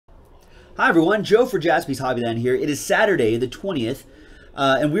Hi everyone, Joe for Jaspys Hobbyland here. It is Saturday the 20th,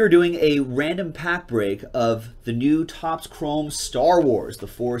 and we are doing a random pack break of the new Topps Chrome Star Wars, The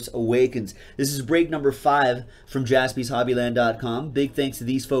Force Awakens. This is break number 5 from JaspysHobbyland.com. Big thanks to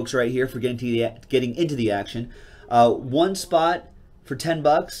these folks right here for getting into the action. One spot for 10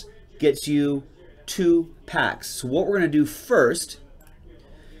 bucks gets you 2 packs. So what we're going to do first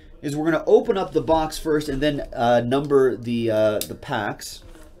is we're going to open up the box first and then number the packs.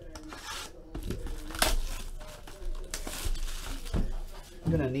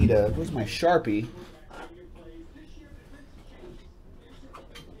 I'm gonna need where's my Sharpie?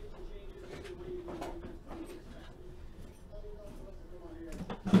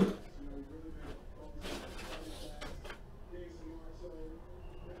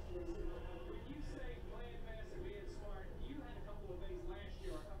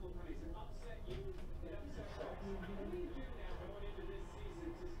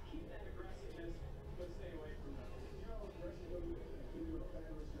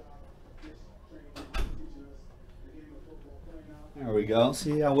 There we go.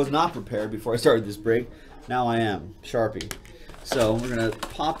 See, I was not prepared before I started this break. Now I am. Sharpie. So we're going to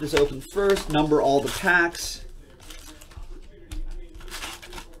pop this open first, number all the packs.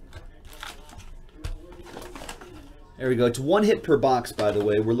 There we go. It's 1 hit per box, by the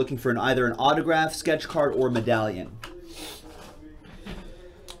way. We're looking for either an autograph, sketch card, or medallion.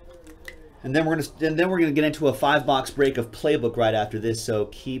 And then we're gonna get into a 5-box break of playbook right after this, so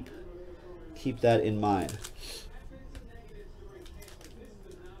keep that in mind.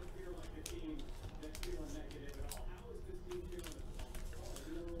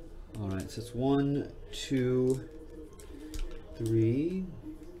 All right, so it's 1, 2, 3.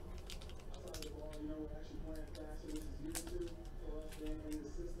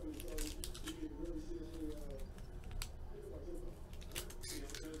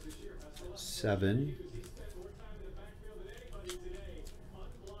 Seven.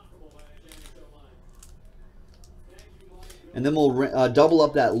 And then we'll double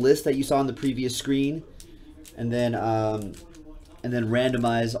up that list that you saw on the previous screen, and then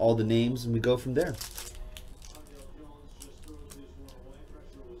randomize all the names, and we go from there.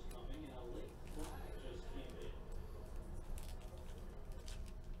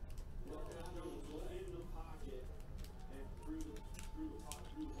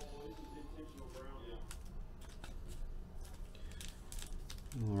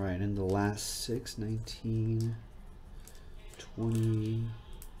 All right, and the last 6, 19, 20,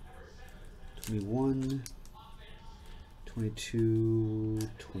 21, 22,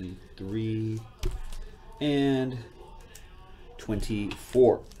 23, and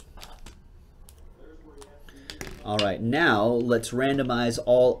 24. All right, now let's randomize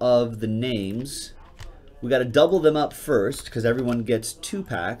all of the names. We got to double them up first because everyone gets 2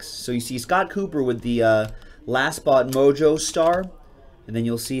 packs. So you see Scott Cooper with the last spot Mojo star, and then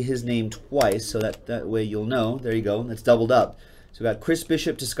you'll see his name twice, so that way you'll know. There you go, that's doubled up. So we got Chris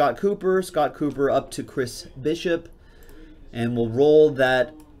Bishop to Scott Cooper up to Chris Bishop. And we'll roll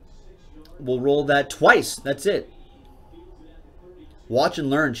that twice. That's it. Watch and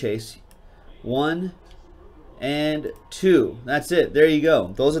learn, Chase. 1 and 2. That's it. There you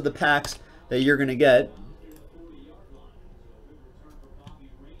go. Those are the packs that you're going to get.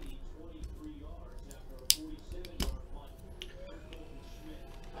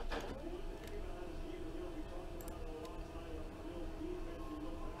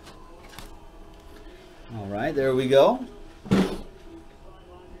 All right, there we go.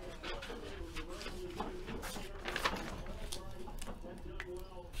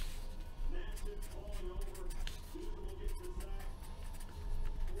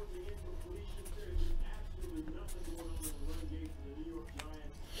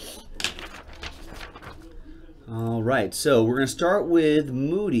 All right, so we're going to start with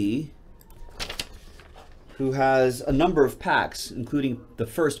Moody, who has a number of packs, including the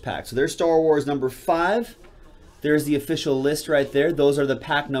first pack. So there's Star Wars number 5. There's the official list right there. Those are the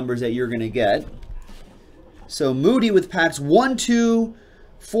pack numbers that you're going to get. So Moody with packs 1, 2,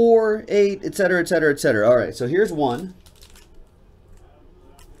 4, 8, etc., etc., etc. All right, so here's 1.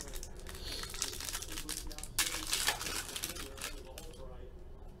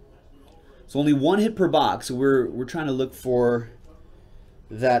 So only 1 hit per box. So we're trying to look for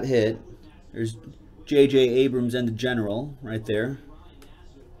that hit. There's J.J. Abrams and the General right there.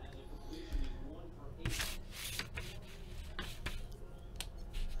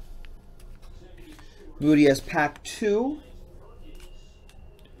 Moody has pack 2.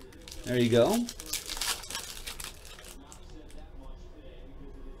 There you go.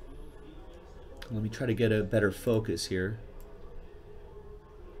 Let me try to get a better focus here.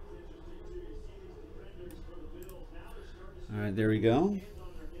 All right, there we go.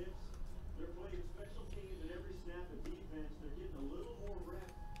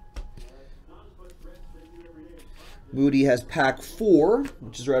 Moody has pack 4,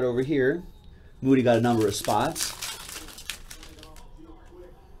 which is right over here. Moody got a number of spots.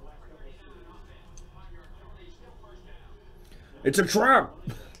 It's a trap!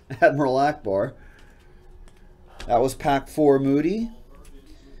 Admiral Akbar. That was pack 4, Moody.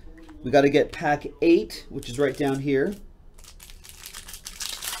 We got to get pack 8, which is right down here.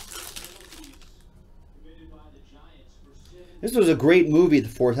 This was a great movie, The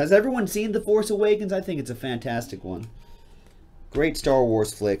Force. Has everyone seen The Force Awakens? I think it's a fantastic one. Great Star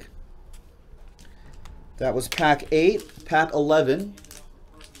Wars flick. That was pack 8. Pack 11.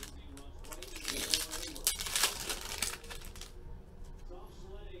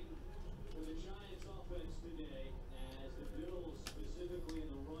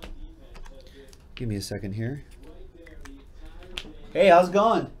 Give me a second here. Hey, how's it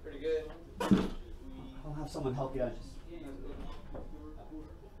going? Pretty good. I'll have someone help you out.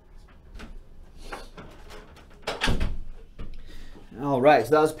 All right,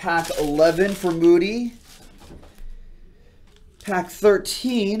 so that was pack 11 for Moody. Pack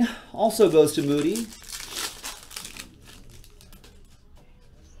 13 also goes to Moody.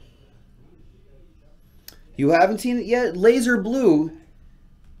 You haven't seen it yet? Laser Blue.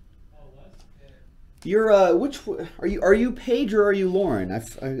 You're which are you Paige or are you Lauren?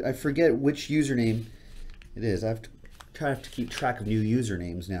 I forget which username it is. I have to keep track of new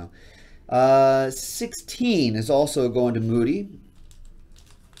usernames now. 16 is also going to Moody.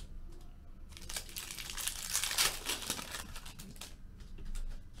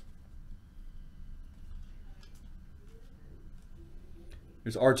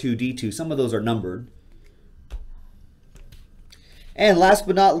 There's R2-D2. Some of those are numbered. And last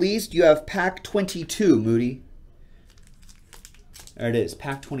but not least, you have pack 22, Moody. There it is,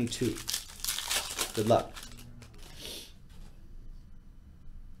 pack 22. Good luck.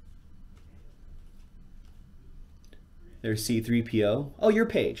 There's C3PO. Oh, you're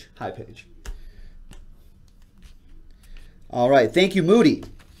Paige. Hi, Paige. All right, thank you, Moody.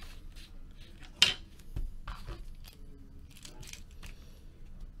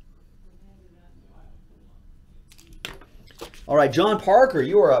 All right, John Parker,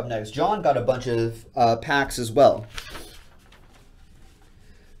 you are up next. John got a bunch of packs as well.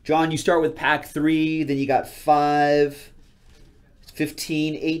 John, you start with pack 3, then you got 5,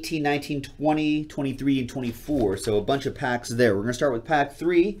 15, 18, 19, 20, 23, and 24. So a bunch of packs there. We're going to start with pack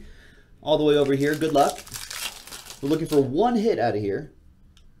 3 all the way over here. Good luck. We're looking for one hit out of here.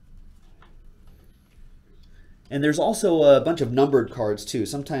 And there's also a bunch of numbered cards too.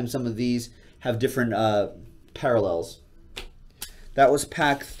 Sometimes some of these have different parallels. That was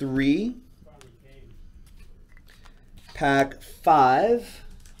pack 3. Pack 5.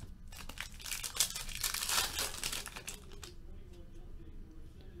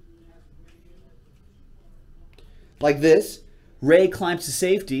 Like this. Ray climbs to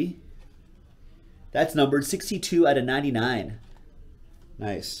safety. That's numbered 62 out of 99.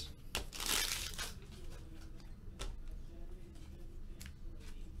 Nice.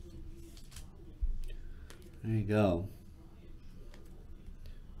 There you go.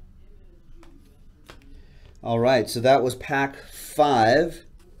 All right, so that was pack 5.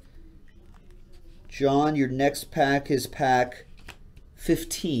 John, your next pack is pack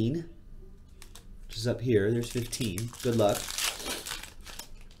 15, which is up here. There's 15. Good luck.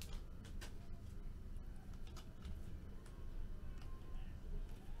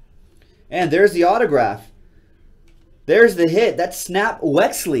 And there's the autograph. There's the hit. That's Snap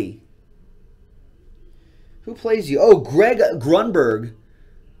Wexley. Who plays you? Oh, Greg Grunberg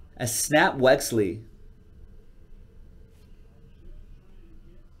as Snap Wexley.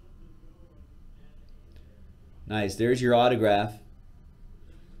 Nice. There's your autograph.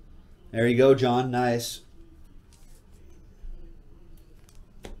 There you go, John. Nice.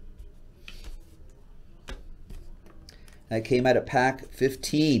 That came out of pack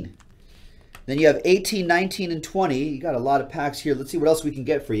 15. Then you have 18, 19, and 20. You got a lot of packs here. Let's see what else we can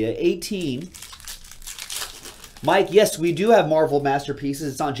get for you. 18. Mike, yes, we do have Marvel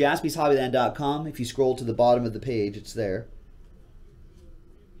Masterpieces. It's on JaspysHobbyland.com. If you scroll to the bottom of the page, it's there.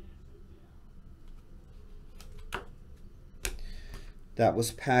 That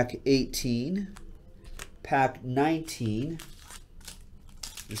was pack 18. Pack 19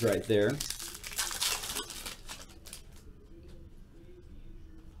 is right there.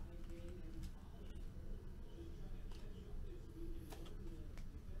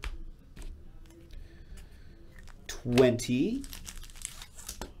 $20,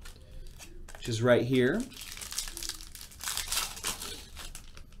 which is right here.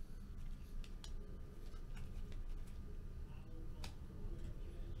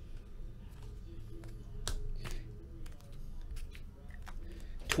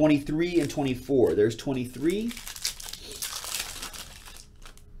 23 and 24. There's 23.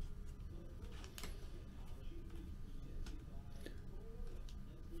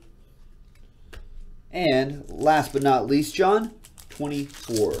 And last but not least, John,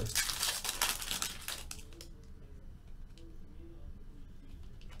 24.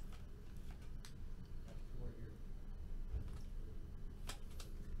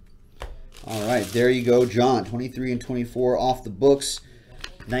 All right, there you go, John. 23 and 24 off the books.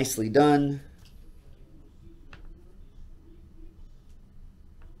 Nicely done.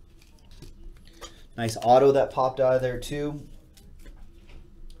 Nice auto that popped out of there, too.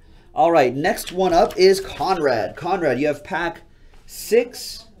 All right, next one up is Conrad. Conrad, you have pack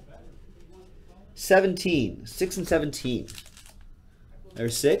 6, 17. 6 and 17.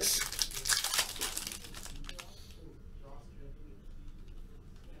 There's 6.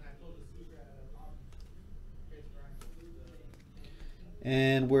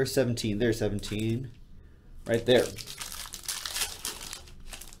 And where's 17? There's 17. Right there.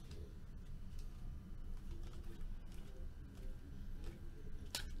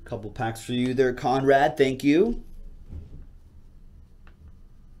 Couple packs for you there, Conrad. Thank you.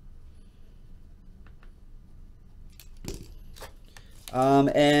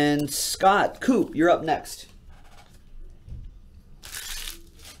 And Scott Coop, you're up next.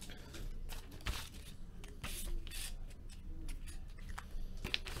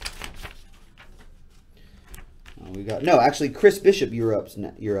 We got actually, Chris Bishop, you're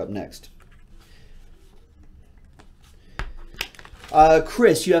up next.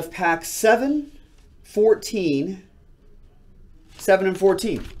 Chris, you have pack 7, 14, 7 and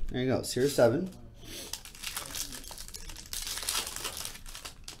 14. There you go. So here's 7.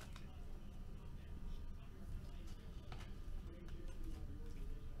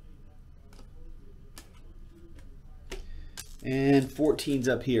 And 14's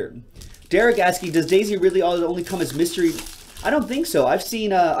up here. Derek asking, does Daisy Ridley auto only come as mystery? I don't think so. I've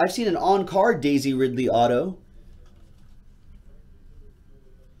seen an on-card Daisy Ridley auto.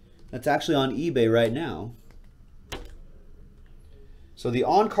 That's actually on eBay right now. So the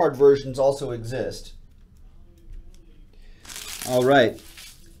on-card versions also exist. All right.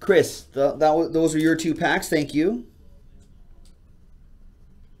 Chris, those are your 2 packs. Thank you.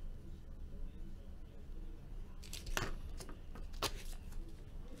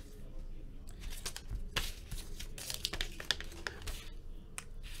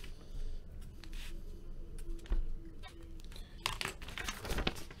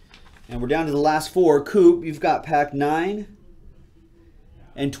 And we're down to the last 4. Coop, you've got pack 9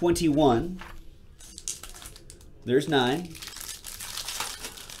 and 21. There's 9.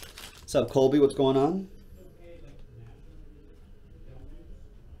 What's up, Colby? What's going on?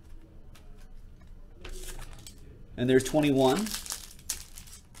 And there's 21.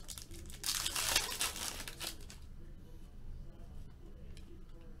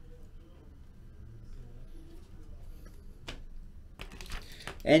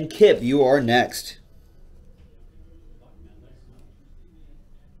 And Kip, you are next.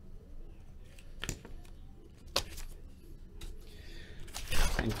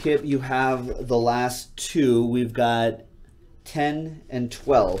 And Kip, you have the last 2. We've got 10 and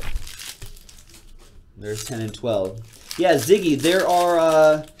 12. There's 10 and 12. Yeah, Ziggy, there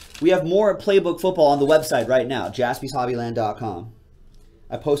are we have more Playbook football on the website right now, JaspysHobbyland.com.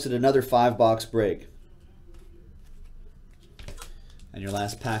 I posted another 5-box break. And your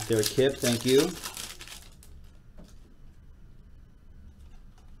last pack there, Kip. Thank you.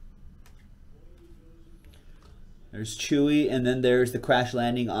 There's Chewy, and then there's the crash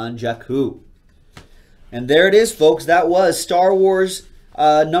landing on Jakku. And there it is, folks. That was Star Wars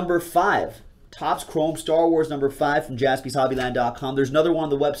number 5. Topps Chrome Star Wars number 5 from JaspysHobbyland.com. There's another one on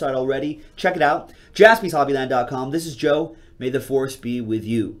the website already. Check it out. JaspysHobbyland.com. This is Joe. May the Force be with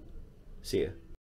you. See ya.